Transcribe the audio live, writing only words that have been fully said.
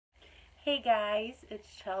Hey guys,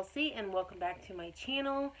 it's Chelsea and welcome back to my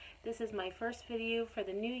channel. This is my first video for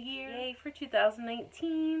the new year. Yay for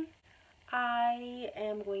 2019. I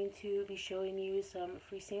am going to be showing you some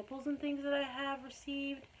free samples and things that I have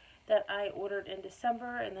received that I ordered in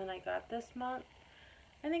December and then I got this month.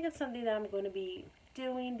 I think it's something that I'm going to be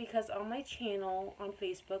doing because on my channel on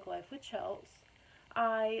Facebook, Life with Chels,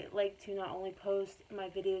 I like to not only post my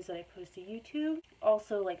videos that I post to YouTube,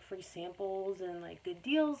 also like free samples and like good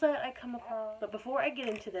deals that I come across. But before I get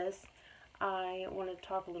into this, I want to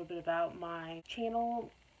talk a little bit about my channel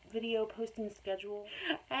video posting schedule.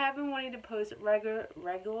 I have been wanting to post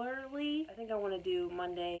regularly. I think I want to do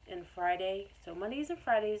Monday and Friday. So Mondays and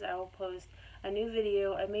Fridays I will post a new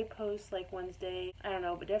video. I may post like Wednesday, I don't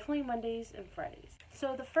know, but definitely Mondays and Fridays.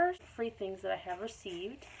 So the first free things that I have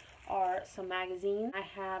received are some magazines.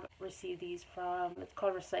 I have received these from, it's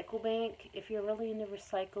called Recycle Bank. If you're really into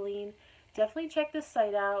recycling, definitely check this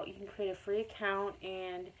site out. You can create a free account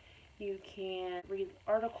and you can read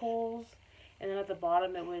articles, and then at the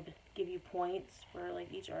bottom it would give you points for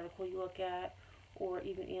like each article you look at, or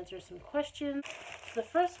even answer some questions. So the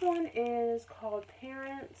first one is called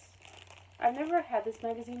Parents. I've never had this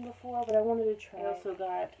magazine before, but I wanted to try. I also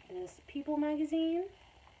got this People magazine.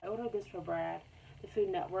 I ordered this for Brad. The Food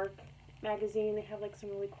Network magazine. They have like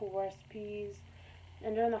some really cool recipes,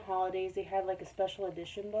 and during the holidays they had like a special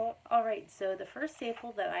edition book. Alright, so the first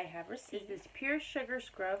sample that I have received is this pure sugar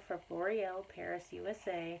scrub from L'Oreal Paris,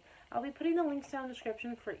 USA. I'll be putting the links down in the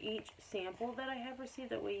description for each sample that I have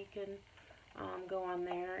received. That way you can go on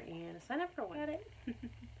there and sign up for one. Got it.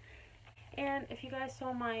 And if you guys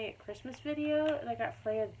saw my Christmas video, I got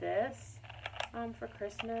Freya this for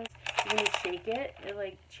Christmas. When you shake it, it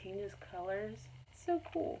like changes colors. So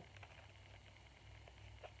cool.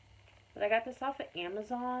 But I got this off of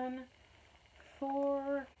Amazon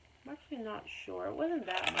for, I'm actually not sure, it wasn't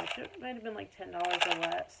that much, it might have been like $10 or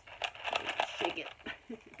less. Shake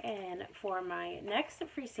it. And for my next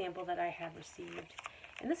free sample that I have received,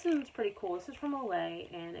 and this one's pretty cool, this is from Olay,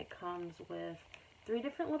 and it comes with 3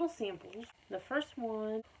 different little samples. The first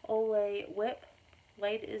one, Olay Whip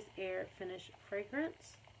Light as Air Finish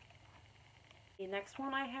Fragrance. The next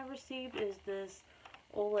one I have received is this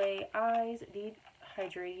Olay Eyes Deep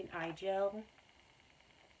Hydrating Eye Gel.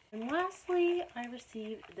 And lastly, I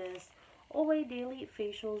received this Olay Daily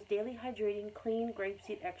Facials Daily Hydrating Clean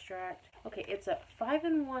Grapeseed Extract. Okay, it's a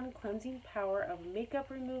 5-in-1 cleansing power of makeup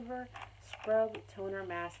remover, scrub, toner,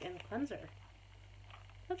 mask, and cleanser.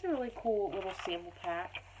 That's a really cool little sample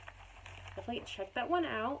pack. Definitely check that one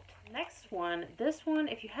out. Next one, this one,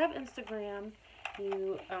 if you have Instagram,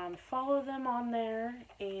 you follow them on there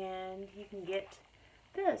and you can get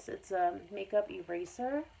this. It's a makeup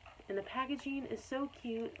eraser and the packaging is so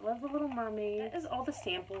cute. Love the little mermaid. That is all the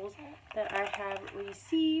samples that I have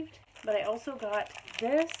received. But I also got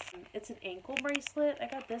this. It's an ankle bracelet. I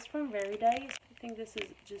got this from VERYDICE. I think this is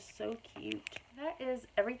just so cute. That is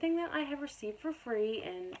everything that I have received for free,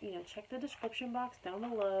 and you know, check the description box down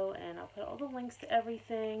below and I'll put all the links to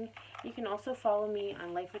everything. You can also follow me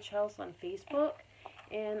on Life with Chels on Facebook,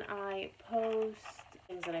 and I post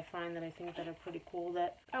things that I find that I think that are pretty cool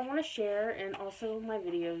that I want to share, and also my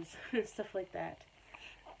videos and stuff like that.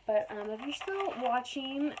 But if you're still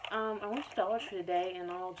watching, I went to Dollartree today, and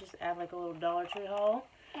I'll just add like a little Dollartree haul.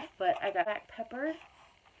 But I got black pepper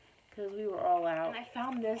because we were all out. And I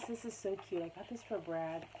found this. This is so cute. I got this for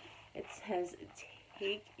Brad. It says,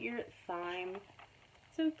 "Take your thyme."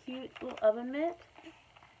 So cute. Little oven mitt.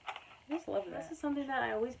 I just love that. This is something that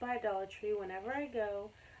I always buy at Dollartree whenever I go.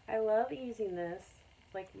 I love using this.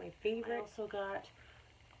 It's like my favorite. I also got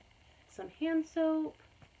some hand soap.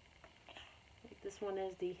 This one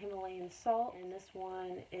is the Himalayan salt, and this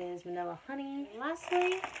one is vanilla honey. And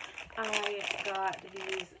lastly, I got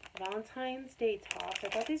these Valentine's Day tops. I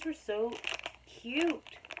thought these were so cute.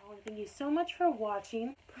 I want to thank you so much for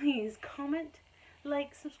watching. Please comment,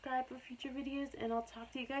 like, subscribe for future videos, and I'll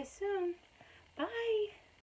talk to you guys soon. Bye!